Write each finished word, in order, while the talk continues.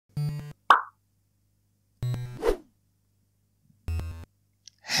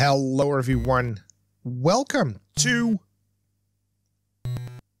Hello everyone, welcome to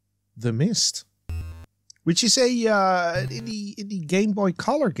The Mist, which is a indie Game Boy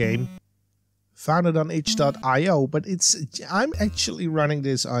Color game founded on itch.io, but I'm actually running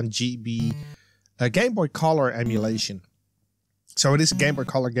this on GB, Game Boy Color emulation. So it is a Game Boy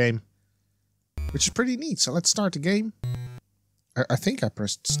Color game, which is pretty neat. So let's start the game. I think I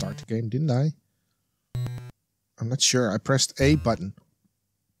pressed start the game, didn't I? I'm not sure. I pressed A button.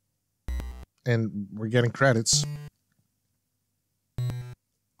 And we're getting credits,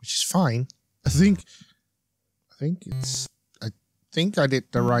 which is fine. I think I did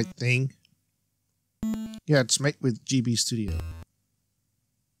the right thing. Yeah, it's made with GB Studio.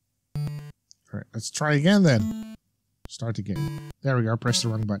 Alright, let's try again then. Start the game. There we go, press the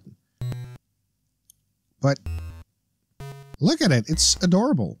wrong button. But look at it, it's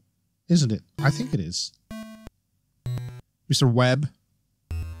adorable, isn't it? I think it is. Mr. Webb.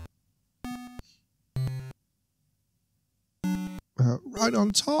 Right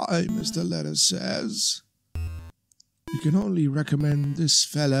on time, as the letter says. You can only recommend this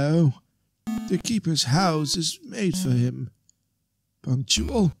fellow. The keeper's house is made for him.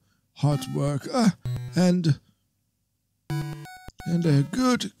 Punctual, hard worker, and a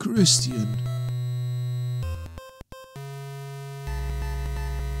good Christian.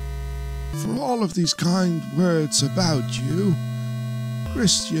 For all of these kind words about you,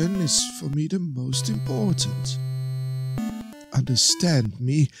 Christian is for me the most important. Understand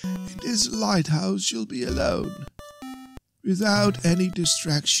me, in this lighthouse you'll be alone, without any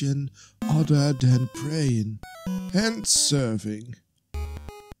distraction other than praying and serving.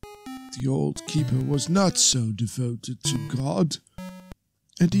 The old keeper was not so devoted to God,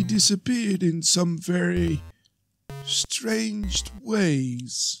 and he disappeared in some very strange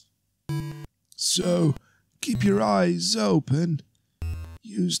ways. So keep your eyes open.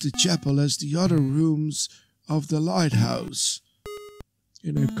 Use the chapel as the other rooms of the lighthouse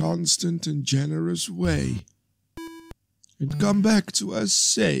in a constant and generous way, and come back to us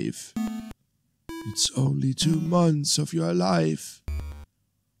safe. It's only 2 months of your life,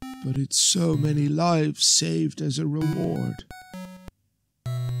 but it's so many lives saved as a reward.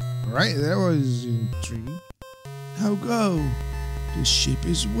 Alright, that was intriguing. Now go, the ship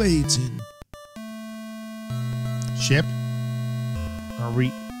is waiting. Ship? Are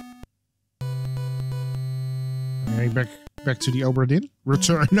we back to the Obra Dinn?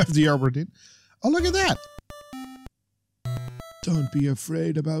 Return of the Obra Dinn. Oh, look at that! Don't be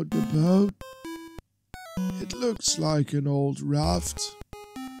afraid about the boat. It looks like an old raft,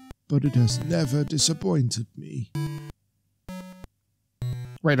 but it has never disappointed me.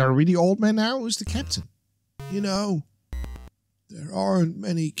 Wait, are we the old man now? Who's the captain? You know, there aren't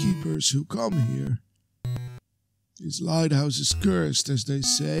many keepers who come here. This lighthouse is cursed, as they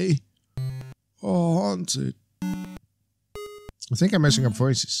say, or haunted. I think I'm messing up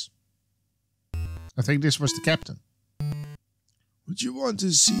voices. I think this was the captain. Would you want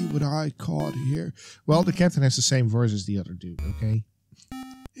to see what I caught here? Well, the captain has the same voice as the other dude, okay?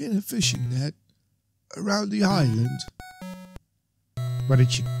 In a fishing net around the island. What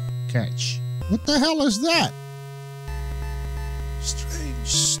did you catch? What the hell is that? Strange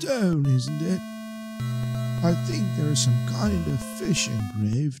stone, isn't it? I think there is some kind of fish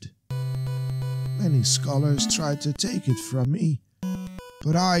engraved. Many scholars tried to take it from me,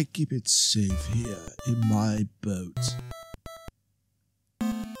 but I keep it safe here in my boat.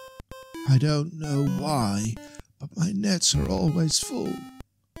 I don't know why, but my nets are always full.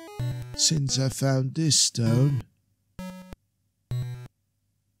 Since I found this stone.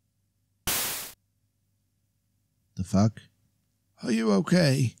 The fuck? Are you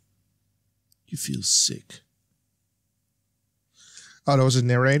okay? You feel sick. Oh, that was a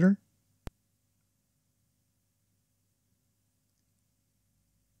narrator?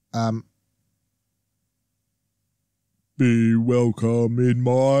 Be welcome in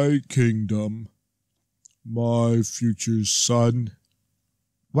my kingdom, my future son.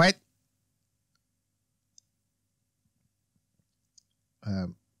 What?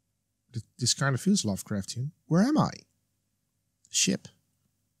 This kind of feels Lovecraftian. Where am I? Ship.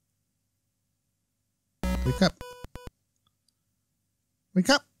 Wake up. Wake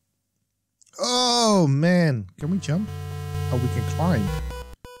up. Oh, man. Can we jump? Oh, we can climb.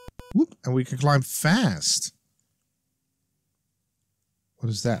 Whoop, and we can climb fast. What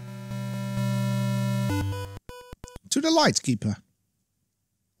is that? To the lights, keeper.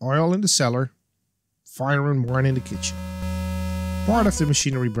 Oil in the cellar. Fire and wine in the kitchen. Part of the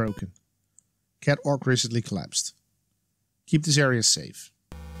machinery broken. Catwalk recently collapsed. Keep this area safe.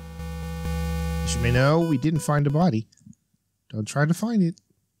 As you may know, we didn't find the body. Don't try to find it.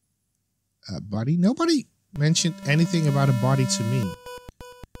 A body? Nobody mentioned anything about a body to me.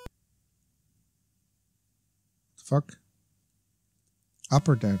 Fuck. Up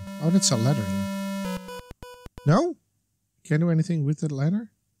or down? Oh, that's a letter here. No? Can't do anything with the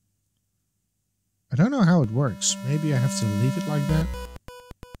letter? I don't know how it works. Maybe I have to leave it like that.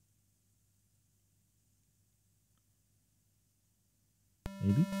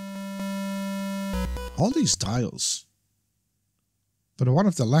 Maybe. All these dials. But the one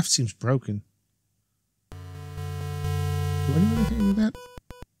of the left seems broken. Do I do anything with that?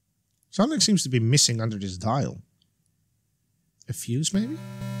 Something seems to be missing under this dial. A fuse, maybe?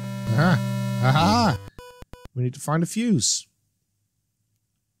 Aha! Aha! We need to find a fuse.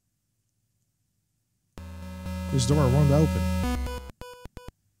 This door won't open.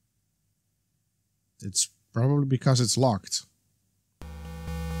 It's probably because it's locked. I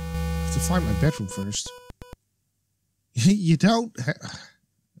have to find my bedroom first. You don't...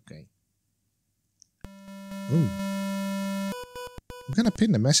 Okay. Ooh. I'm gonna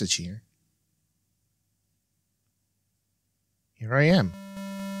pin the message here. Here I am.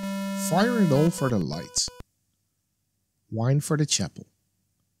 Fire and all for the light. Wine for the chapel.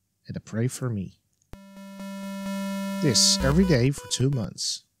 And a pray for me. This every day for 2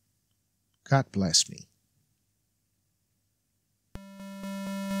 months. God bless me.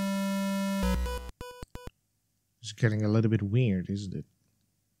 It's getting a little bit weird, isn't it?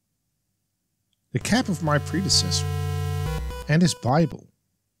 The cap of my predecessor. And his Bible.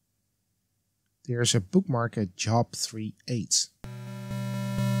 There's a bookmark at Job 3:8.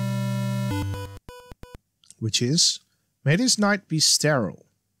 Which is, may this night be sterile.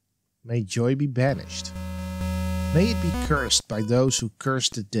 May joy be banished. May it be cursed by those who curse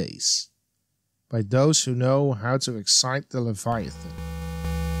the days. By those who know how to excite the Leviathan.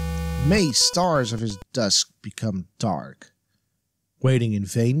 May stars of his dusk become dark, waiting in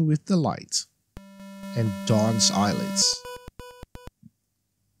vain with the light, and dawn's eyelids.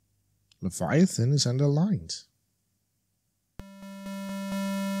 Leviathan is underlined.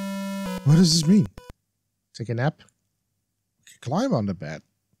 What does this mean? Take a nap? Climb on the bed.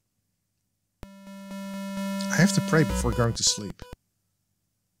 I have to pray before going to sleep.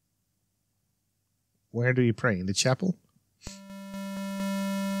 Where do you pray? In the chapel?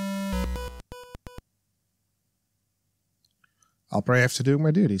 I'll pray after doing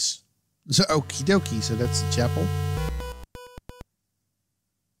my duties. So, okie dokie, so that's the chapel.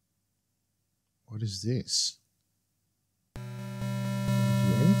 What is this? Can I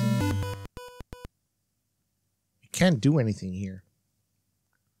do anything here? You can't do anything here.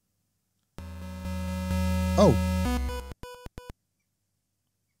 Oh.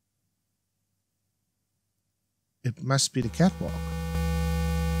 It must be the catwalk.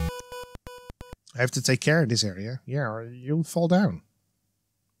 I have to take care of this area. Yeah, or you'll fall down.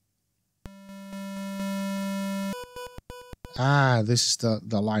 Ah, this is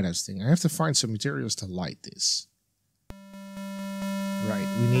the lighthouse thing. I have to find some materials to light this. Right,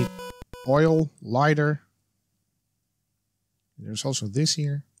 we need oil, lighter. There's also this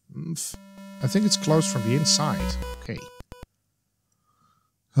here. I think it's closed from the inside. Okay.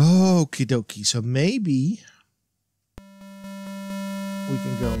 Okie dokie. So maybe we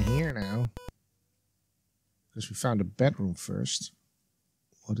can go in here now. Because we found a bedroom first.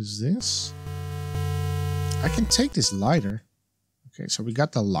 What is this? I can take this lighter. Okay, so we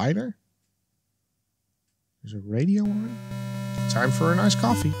got the lighter. There's a radio on. Time for a nice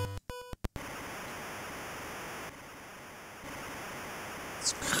coffee.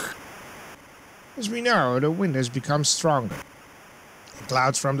 As we know, the wind has become stronger.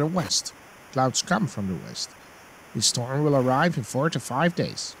 Clouds from the west. Clouds come from the west. This storm will arrive in 4 to 5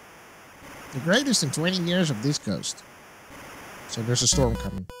 days. The greatest in 20 years of this coast. So there's a storm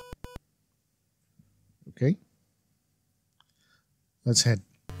coming. Okay. Let's head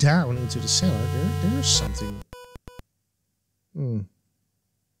down into the cellar. There's something.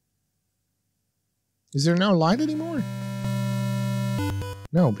 Is there no light anymore?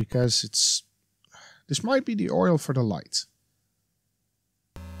 No, because it's... This might be the oil for the light.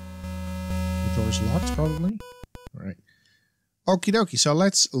 The door's locked, probably. Alright. Okie dokie, so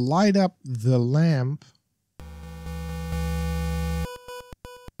let's light up the lamp.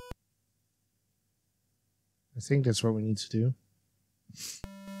 I think that's what we need to do.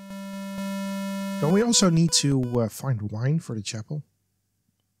 Don't we also need to find wine for the chapel?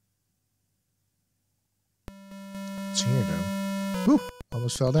 It's here, though. Whew,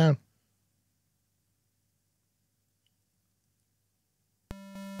 almost fell down.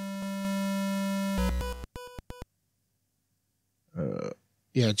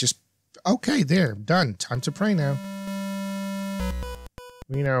 Yeah, just... Okay, there. Done. Time to pray now.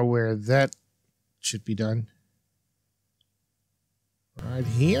 We know where that should be done. Right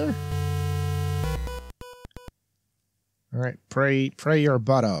here. Alright, pray your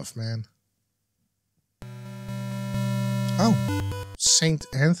butt off, man. Oh, Saint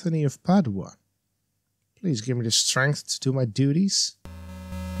Anthony of Padua. Please give me the strength to do my duties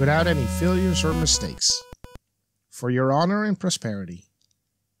without any failures or mistakes. For your honor and prosperity.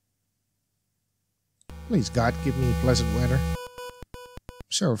 Please, God, give me pleasant weather. I'm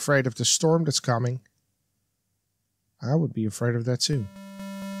so afraid of the storm that's coming. I would be afraid of that too.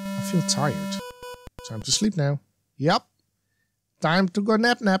 I feel tired. Time to sleep now. Yup. Time to go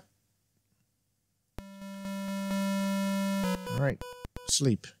nap. Alright.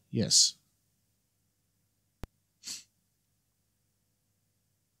 Sleep. Yes.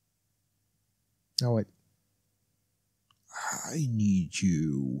 Now wait. I need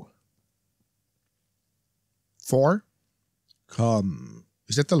you. 4? Come.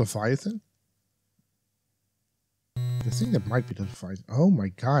 Is that the Leviathan? I think that might be the Leviathan. Oh my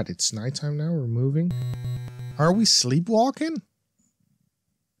god, it's nighttime now. We're moving. Are we sleepwalking?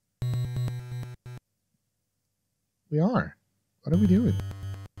 We are. What are we doing?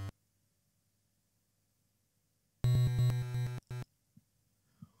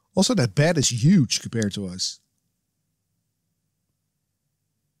 Also, that bed is huge compared to us.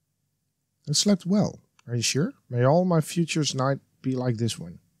 I slept well. Are you sure? May all my future's night be like this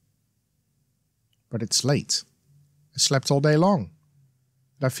one. But it's late. I slept all day long.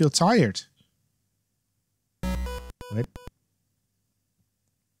 And I feel tired. Wait.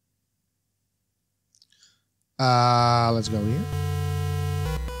 Let's go here.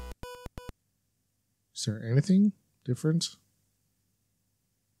 Is there anything different?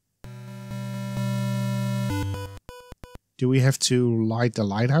 Do we have to light the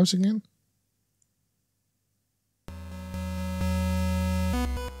lighthouse again?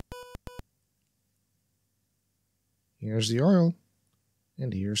 Here's the oil.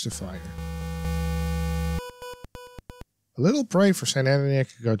 And here's the fire. A little pray for St. Anthony I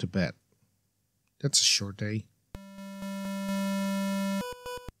could go to bed. That's a short day.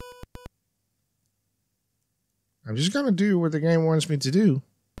 I'm just gonna do what the game wants me to do.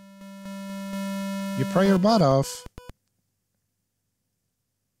 You pray your butt off.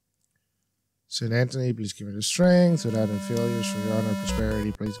 St. Anthony, please give me the strength without any failures for your honor and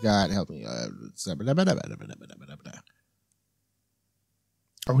prosperity. Please, God, help me.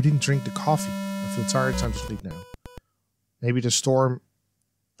 Oh, we didn't drink the coffee. I feel tired. Time to sleep now. Maybe the storm...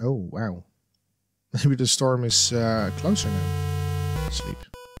 Oh, wow. Maybe the storm is closer now. Sleep.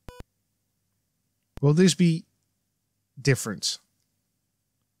 Will this be different?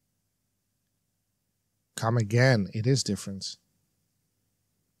 Come again. It is different.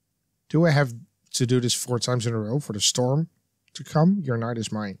 Do I have to do this 4 times in a row for the storm to come? Your night is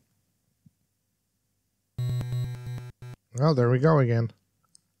mine. Well, there we go again.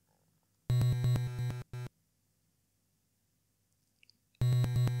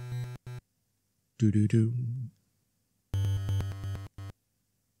 Do-do-do.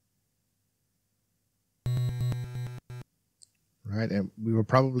 Right, and we will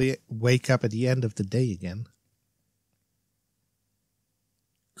probably wake up at the end of the day again.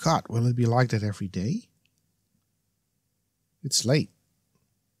 God, will it be like that every day? It's late.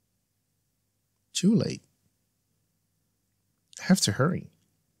 Too late. I have to hurry.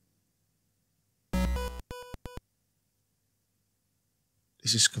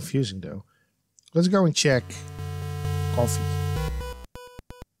 This is confusing though. Let's go and check coffee.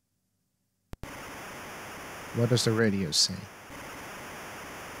 What does the radio say?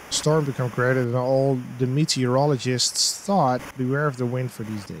 Storm become greater than all the meteorologists thought. Beware of the wind for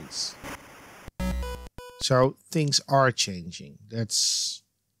these days. So things are changing. That's...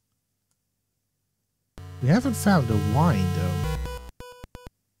 We haven't found the wine though.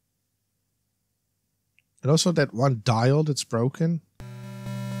 And also that one dial that's broken.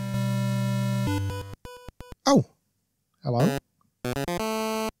 Oh! Hello?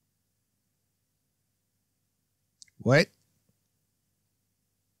 What?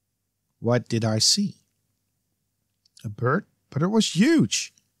 What did I see? A bird? But it was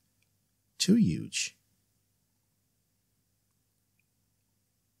huge. Too huge.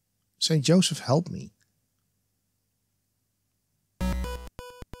 St. Joseph, help me.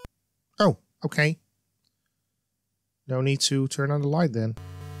 Oh, okay. No need to turn on the light then.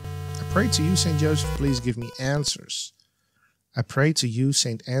 I pray to you, St. Joseph, please give me answers. I pray to you,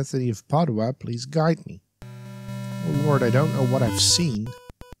 St. Anthony of Padua, please guide me. Oh Lord, I don't know what I've seen.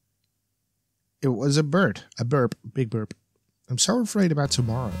 It was a bird. A burp. Big burp. I'm so afraid about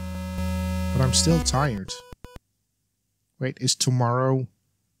tomorrow. But I'm still tired. Wait, is tomorrow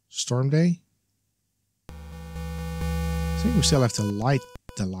storm day? I think we still have to light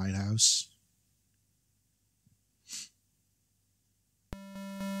the lighthouse.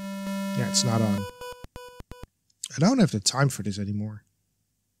 Yeah, it's not on. I don't have the time for this anymore.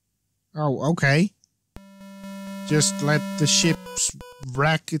 Oh, okay. Just let the ship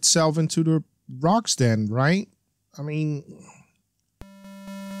wreck itself into the rocks then, right? I mean...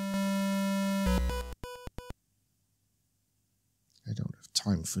 I don't have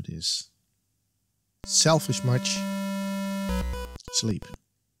time for this. Selfish much. Sleep.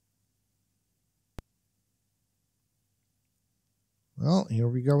 Well, here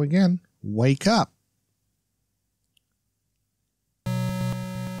we go again. Wake up.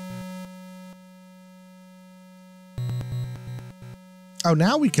 Oh,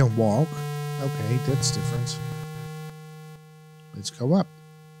 now we can walk. Okay, that's different. Let's go up.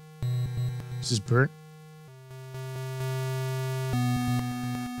 This is burnt.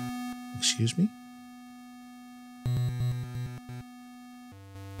 Excuse me?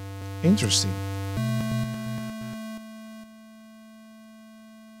 Interesting.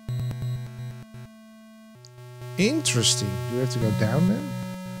 Interesting. Do we have to go down then?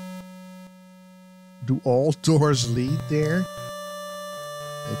 Do all doors lead there?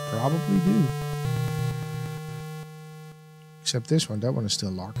 They probably do. Except this one. That one is still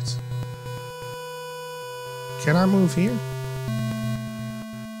locked. Can I move here?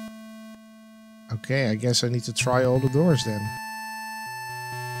 Okay, I guess I need to try all the doors then.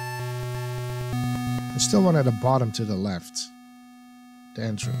 There's still one at the bottom to the left. The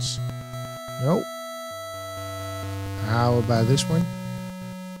entrance. Nope. How about this one?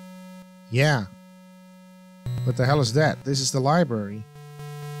 Yeah. What the hell is that? This is the library.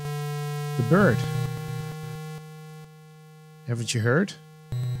 The bird. Haven't you heard?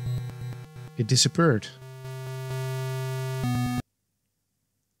 It disappeared.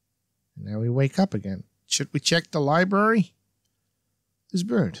 And now we wake up again. Should we check the library? This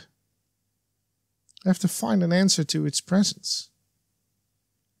bird. I have to find an answer to its presence.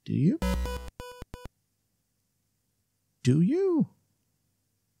 Do you? Do you?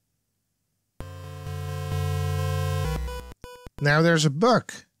 Now there's a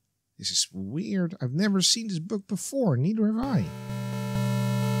book. This is weird. I've never seen this book before. Neither have I.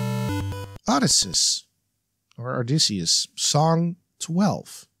 Odysseus. Or Odysseus. Song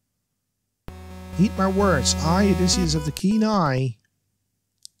 12. Heed my words. I, Odysseus of the keen eye.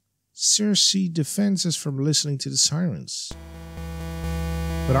 Circe defends us from listening to the sirens.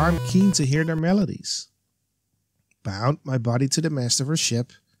 But I'm keen to hear their melodies. Bound my body to the mast of her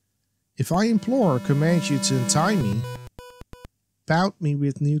ship. If I implore or command you to untie me, bound me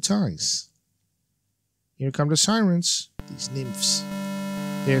with new ties. Here come the sirens, these nymphs.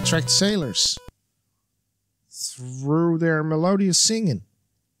 They attract sailors through their melodious singing.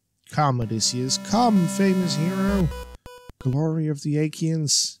 Come, Odysseus, come, famous hero, glory of the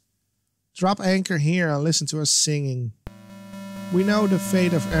Achaeans. Drop anchor here and listen to us singing. We know the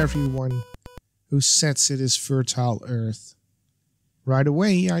fate of everyone who sets in this fertile earth. Right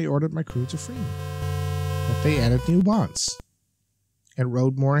away, I ordered my crew to free me, but they added new bonds and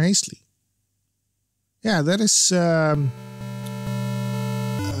rowed more hastily. Yeah, that is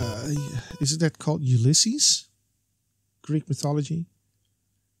isn't that called Ulysses? Greek mythology.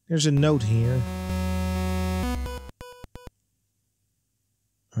 There's a note here.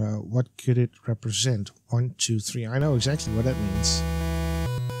 What could it represent? 1, 2, 3. I know exactly what that means.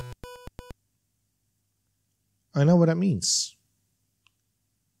 I know what that means.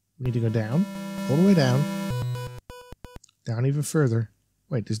 We need to go down. All the way down. Down even further.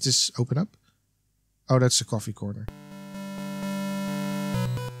 Wait, does this open up? Oh, that's the coffee corner.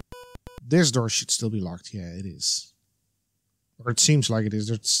 This door should still be locked. Yeah, it is. Or it seems like it is.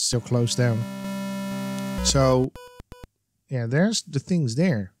 It's still closed down. So, yeah, there's the things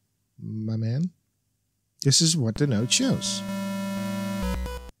there, my man. This is what the note shows.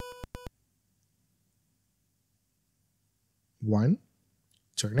 One,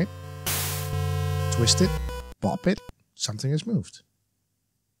 turn it, twist it, bop it, something has moved.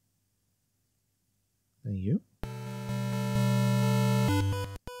 And you?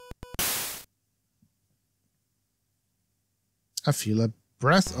 I feel a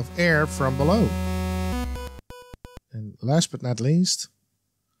breath of air from below. And last but not least,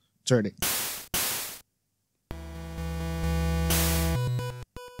 turn it.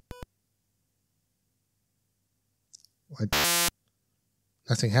 What?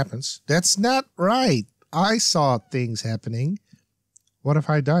 Nothing happens. That's not right. I saw things happening. What have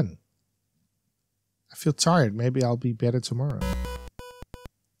I done? I feel tired. Maybe I'll be better tomorrow.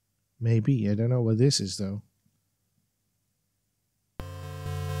 Maybe. I don't know what this is, though.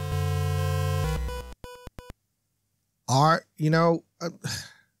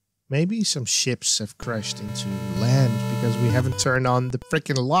 Maybe some ships have crashed into land because we haven't turned on the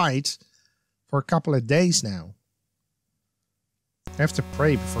freaking light for a couple of days now. I have to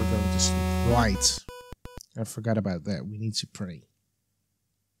pray before going to sleep. Right. I forgot about that. We need to pray.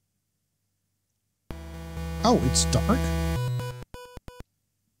 Oh, it's dark?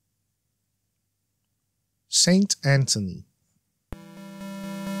 Saint Anthony.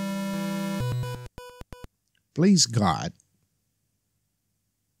 Please, God,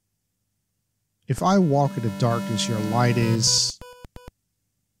 if I walk in the darkness, your light is.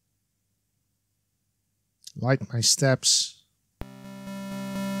 Light my steps.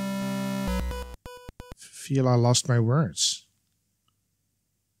 Feel I lost my words.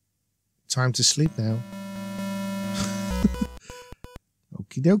 Time to sleep now.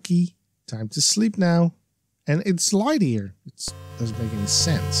 Okie dokie. Time to sleep now. And it's light here. It doesn't make any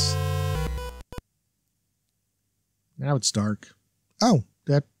sense. Now it's dark. Oh,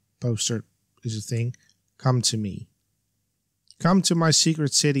 that poster is a thing. Come to me. Come to my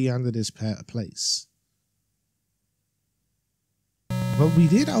secret city under this place. But we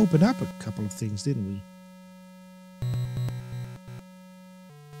did open up a couple of things, didn't we?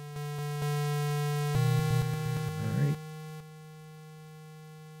 Alright.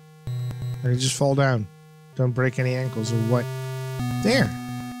 I just fall down. Don't break any ankles or what? There.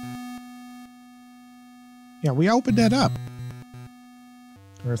 Yeah, we opened that up.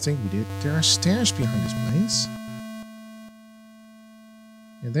 Or I think we did. There are stairs behind this place.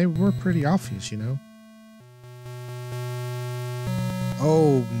 And they were pretty obvious, you know.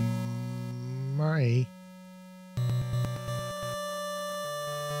 Oh my.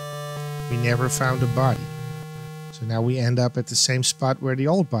 We never found a body. So now we end up at the same spot where the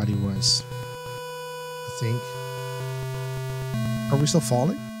old body was. I think. Are we still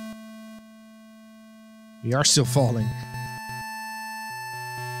falling? We are still falling.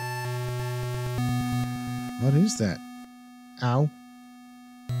 What is that? Ow.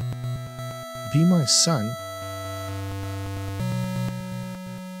 Be my son.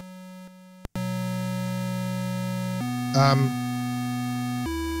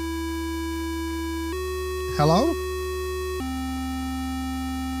 Hello?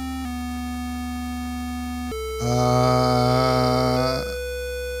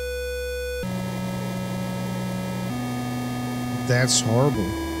 That's horrible.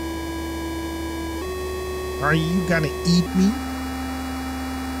 Are you gonna eat me?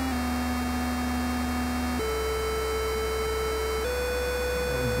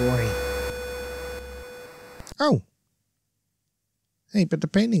 Oh boy. Oh. Hey, but the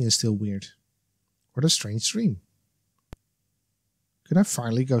painting is still weird. What a strange dream. Could I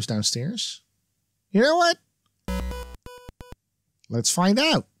finally go downstairs? You know what? Let's find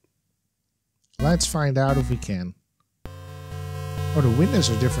out. Let's find out if we can. Oh, the windows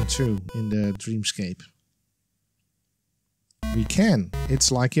are different too in the dreamscape. We can.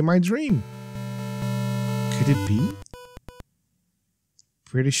 It's like in my dream. Could it be?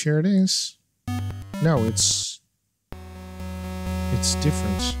 Pretty sure it is. No, it's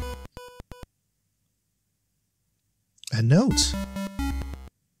different. A note.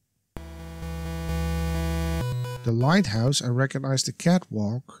 The lighthouse, I recognize the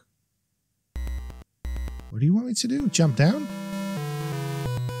catwalk. What do you want me to do? Jump down?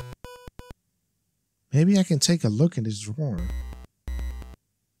 Maybe I can take a look in this drawer.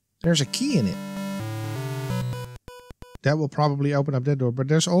 There's a key in it. That will probably open up that door, but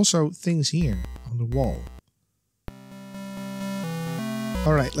there's also things here on the wall.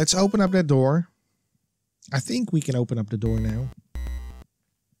 Alright, let's open up that door. I think we can open up the door now.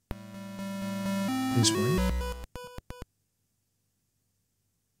 This way.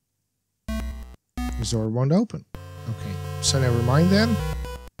 This door won't open. Okay, so never mind then.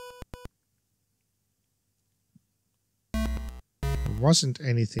 There wasn't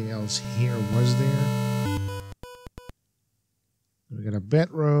anything else here, was there? We got a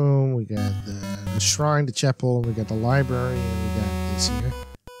bedroom, we got the shrine, the chapel, we got the library, and we got this here.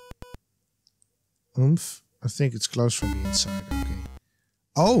 Oomph. I think it's closed from the inside. Okay.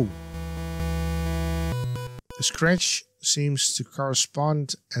 Oh! The scratch seems to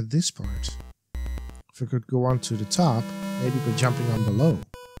correspond at this part. If I could go on to the top, maybe by jumping on below.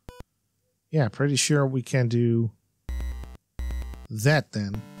 Yeah, pretty sure we can do that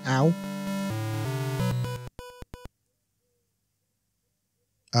then. Ow.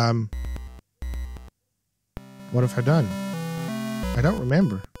 What have I done? I don't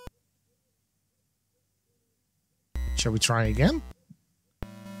remember. Shall we try again?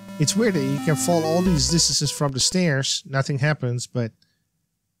 It's weird that you can fall all these distances from the stairs, nothing happens, but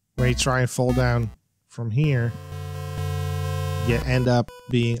when you try and fall down from here, you end up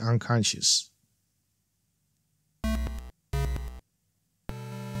being unconscious.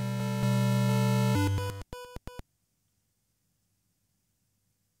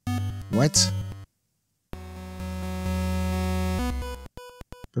 What?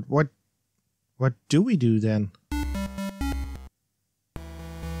 But what do we do then?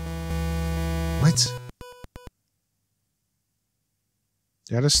 What?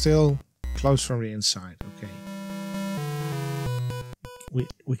 That is still closed from the inside. Okay.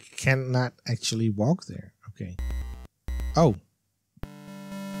 We cannot actually walk there. Okay. Oh. Yeah,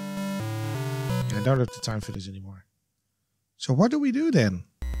 I don't have the time for this anymore. So what do we do then?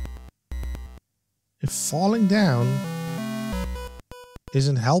 If falling down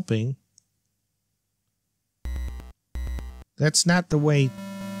isn't helping, that's not the way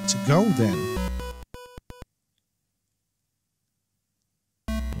to go then.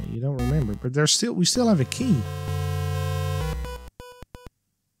 Yeah, you don't remember, but we still have a key.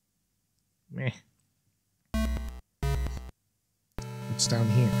 Meh. It's down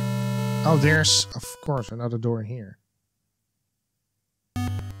here. Oh, there's, of course, another door here.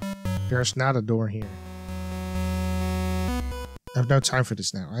 There's not a door here. I have no time for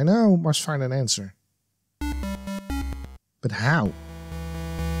this now. I know, must find an answer. But how?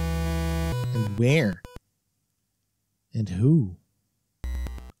 And where? And who?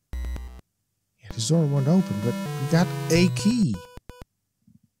 Yeah, this door won't open, but we got a key.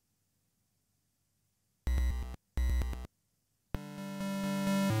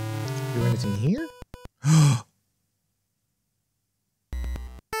 Can we do anything here?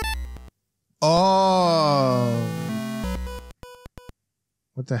 Oh!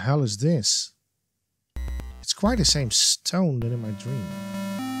 What the hell is this? It's quite the same stone than in my dream.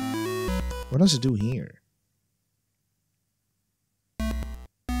 What does it do here?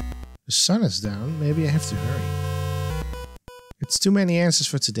 The sun is down. Maybe I have to hurry. It's too many answers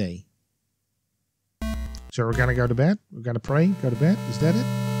for today. So we're gonna go to bed? We're gonna pray? Go to bed? Is that it?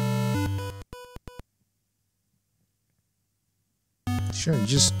 Sure,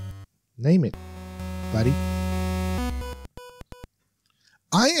 just name it, buddy.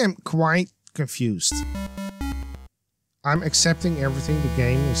 I am quite confused. I'm accepting everything the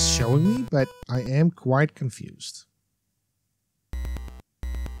game is showing me, but I am quite confused.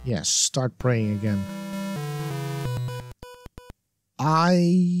 Yes, start praying again.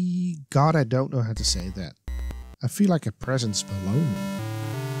 God, I don't know how to say that. I feel like a presence below me.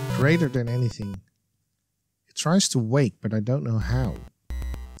 Greater than anything. It tries to wake, but I don't know how.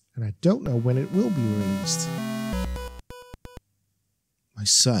 And I don't know when it will be released. My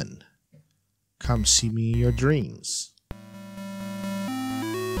son, come see me in your dreams.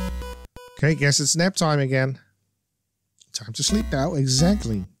 Okay, guess it's nap time again. Time to sleep now,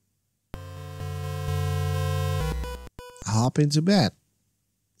 exactly. Hop into bed.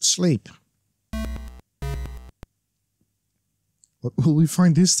 Sleep. What will we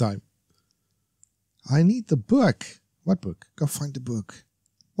find this time? I need the book. What book? Go find the book.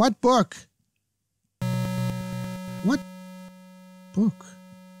 What book? What book?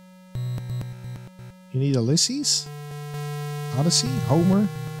 You need Ulysses? Odyssey? Homer?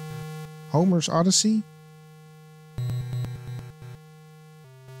 Homer's Odyssey?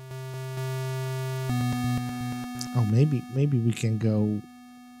 Oh, maybe we can go.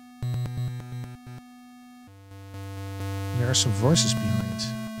 There are some voices behind.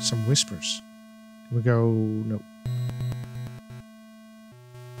 Some whispers. Can we go? No.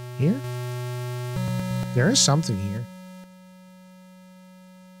 Here? There is something here.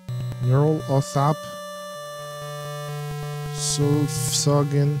 Neural Othop.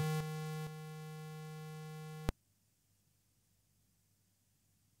 Sulfsogen.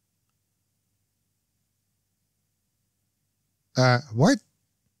 What?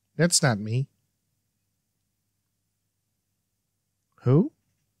 That's not me. Who?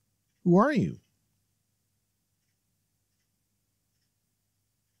 Who are you?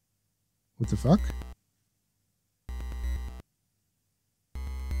 What the fuck?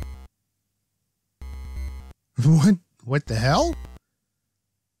 What the hell?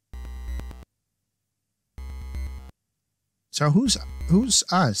 So who's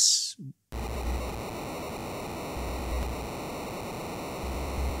us?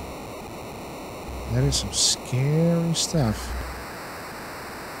 That is some scary stuff.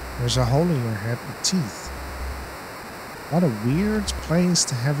 There's a hole in your head with teeth. What a weird place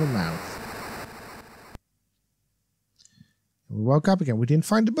to have a mouth. We woke up again. We didn't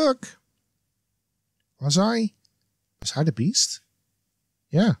find the book. Was I the beast?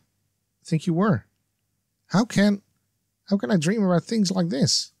 Yeah, I think you were. How can I dream about things like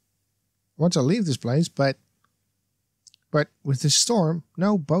this? I want to leave this place, but But with this storm,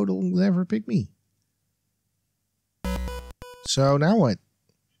 no boat will ever pick me. So now what?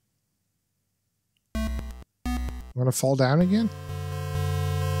 Want to fall down again?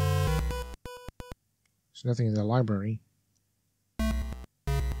 There's nothing in the library. You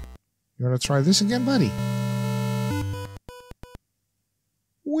want to try this again, buddy?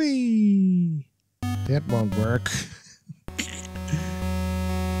 Whee! That won't work.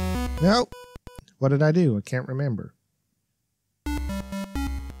 No. What did I do? I can't remember.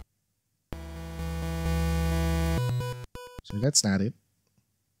 So that's not it.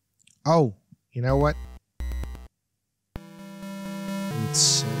 Oh, you know what?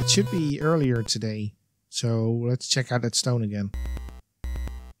 It should be earlier today. So let's check out that stone again.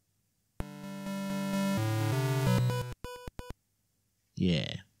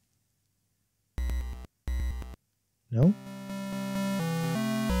 Yeah. No?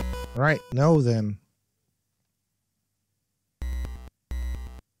 Right, no then.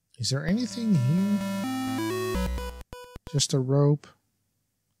 Is there anything here? Just a rope.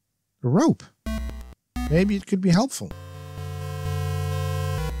 A rope? Maybe it could be helpful.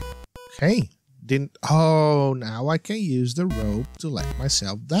 Okay. Oh, now I can use the rope to let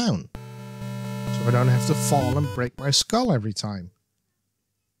myself down. So I don't have to fall and break my skull every time.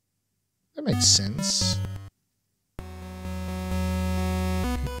 That makes sense.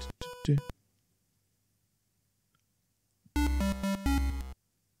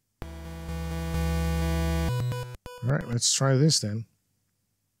 Alright, let's try this then.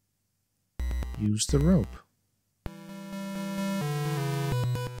 Use the rope.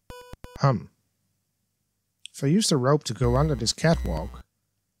 If I use the rope to go under this catwalk,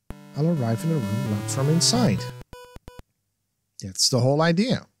 I'll arrive in a room locked from inside. That's the whole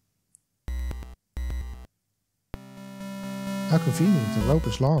idea. How convenient, the rope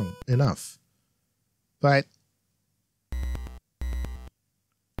is long enough. But...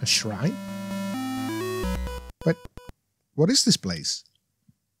 a shrine? But what is this place?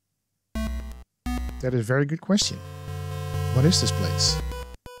 That is a very good question. What is this place?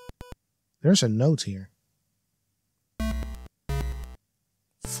 There's a note here.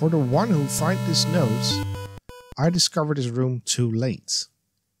 For the one who find this note, I discovered this room too late.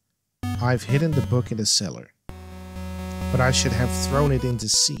 I've hidden the book in the cellar, but I should have thrown it in the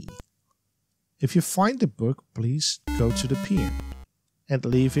sea. If you find the book, please go to the pier and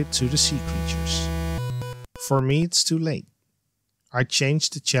leave it to the sea creatures. For me, it's too late. I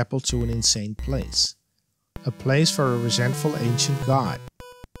changed the chapel to an insane place. A place for a resentful ancient god.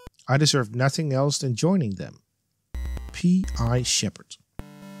 I deserve nothing else than joining them. P.I. Shepherd.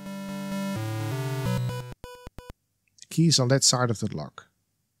 The key is on that side of the lock.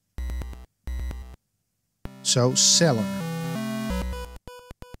 So, cellar.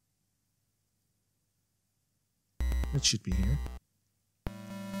 It should be here.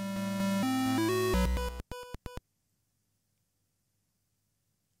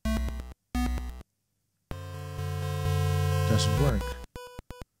 Doesn't work.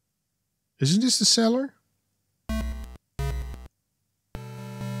 Isn't this the cellar?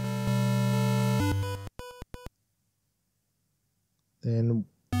 Then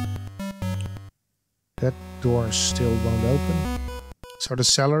that door still won't open. So the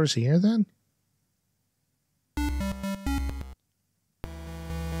cellar is here then?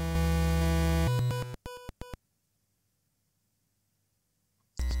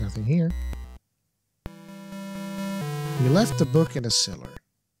 There's nothing here. We left the book in the cellar.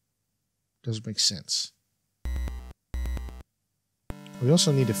 Doesn't make sense. We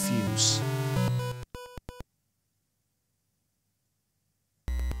also need a fuse.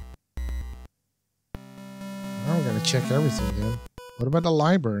 Now we're gonna check everything then. What about the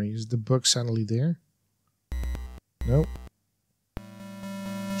library? Is the book suddenly there? Nope.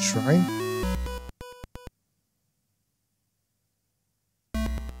 Shrine?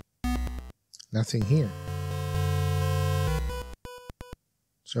 Nothing here.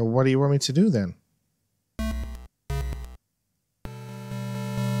 So what do you want me to do then?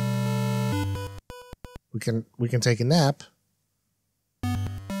 We can take a nap.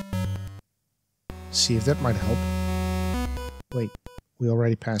 See if that might help. Wait, we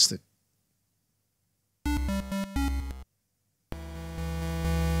already passed it.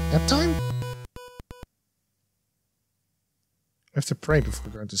 Nap time? We have to pray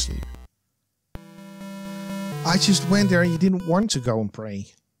before going to sleep. I just went there and you didn't want to go and pray.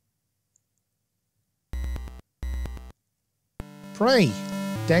 Pray!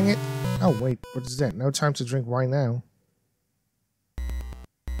 Dang it. Oh, wait, what is that? No time to drink wine now.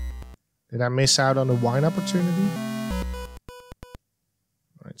 Did I miss out on the wine opportunity?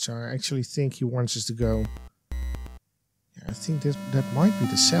 Alright, so I actually think he wants us to go I think that might be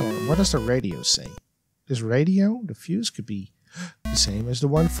the cellar. What does the radio say? This radio, the fuse could be the same as the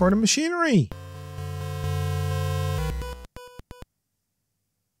one for the machinery.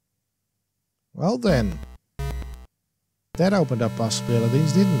 Well then. That opened up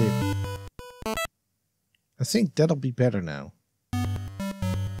possibilities, didn't it? I think that'll be better now.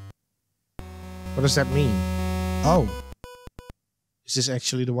 What does that mean? Oh. Is this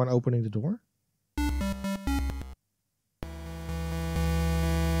actually the one opening the door?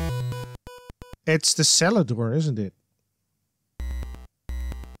 It's the cellar door, isn't it?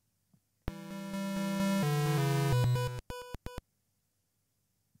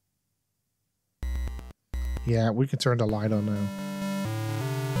 Yeah, we can turn the light on now.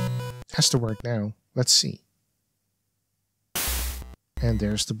 Has to work now. Let's see. And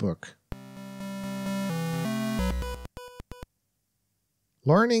there's the book.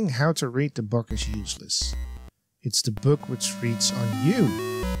 Learning how to read the book is useless. It's the book which reads on you.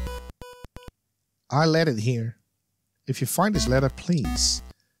 I let it here. If you find this letter, please,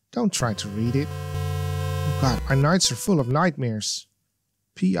 don't try to read it. Oh God, our nights are full of nightmares.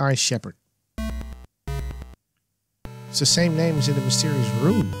 P.I. Shepherd. It's the same name as in the mysterious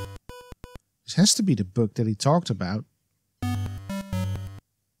room. This has to be the book that he talked about.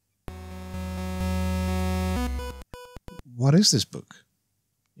 What is this book?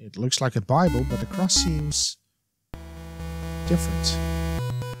 It looks like a Bible, but the cross seems different.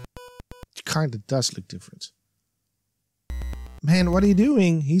 It kinda does look different. Man, what are you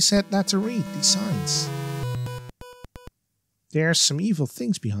doing? He said not to read these signs. There's some evil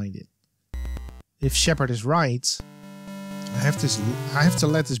things behind it. If Shepard is right, I have to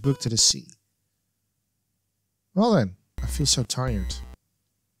let this book to the sea. Well then, I feel so tired.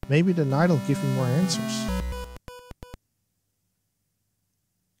 Maybe the night will give me more answers.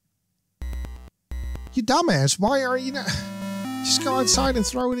 You dumbass, why are you not... Just go outside and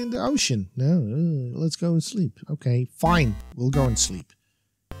throw it in the ocean. No, let's go and sleep. Okay, fine, we'll go and sleep.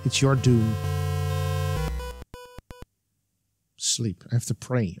 It's your doom. Sleep, I have to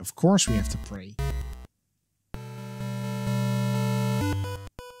pray. Of course we have to pray.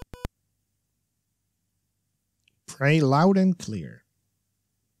 Pray loud and clear.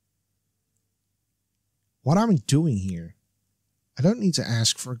 What am I doing here? I don't need to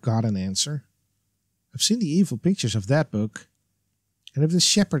ask for God an answer. I've seen the evil pictures of that book. And if the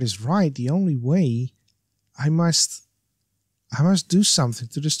shepherd is right, the only way, I must do something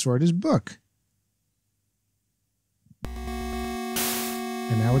to destroy this book.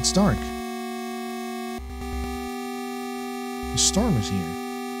 And now it's dark. The storm is here.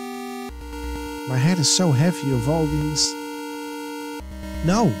 My head is so heavy of all these...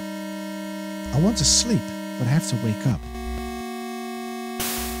 No! I want to sleep, but I have to wake up.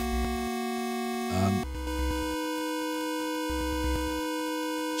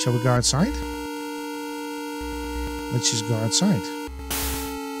 Shall we go outside? Let's just go outside.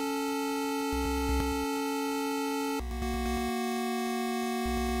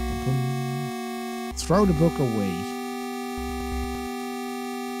 Throw the book away.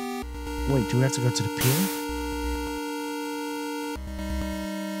 Wait, do we have to go to the pier?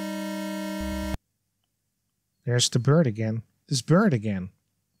 There's the bird again. This bird again.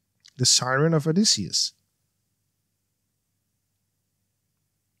 The siren of Odysseus.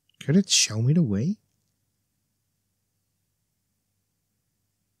 Could it show me the way?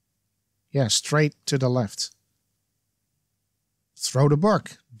 Yeah, straight to the left. Throw the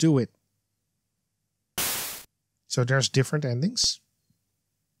book. Do it. So there's different endings.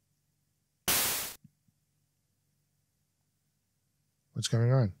 What's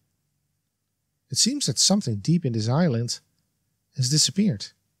going on? It seems that something deep in this island has disappeared.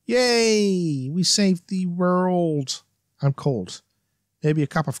 Yay! We saved the world. I'm cold. Maybe a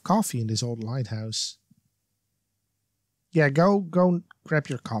cup of coffee in this old lighthouse. Yeah, go grab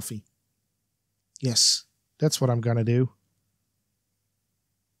your coffee. Yes, that's what I'm gonna do.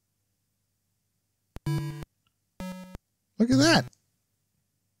 Look at that!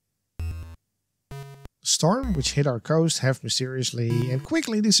 The storm which hit our coast have mysteriously and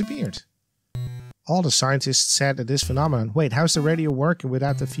quickly disappeared. All the scientists said that this phenomenon... Wait, how's the radio working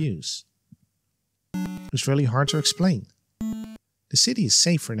without the fuse? It's really hard to explain. The city is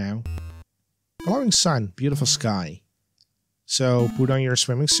safe for now. Glowing sun, beautiful sky. So put on your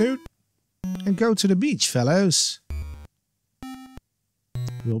swimming suit and go to the beach, fellows.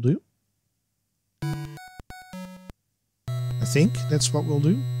 Will do. I think that's what we'll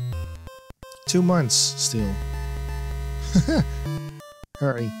do. 2 months still.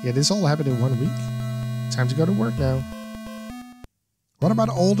 Hurry. Yeah, this all happened in 1 week. Time to go to work now. What about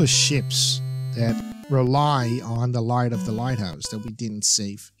all the ships that rely on the light of the lighthouse that we didn't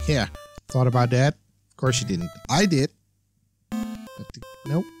save. Yeah, thought about that? Of course you didn't. I did. But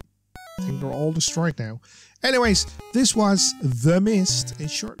nope. I think they're all destroyed now. Anyways, this was The Mist, a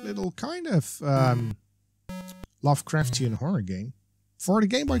short little kind of Lovecraftian horror game for the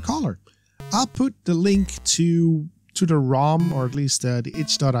Game Boy Color. I'll put the link to the ROM, or at least the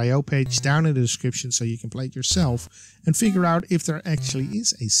itch.io page, down in the description so you can play it yourself and figure out if there actually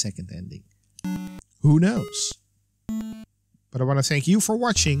is a second ending. Who knows? But I want to thank you for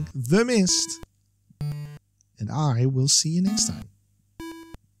watching The Mist, and I will see you next time.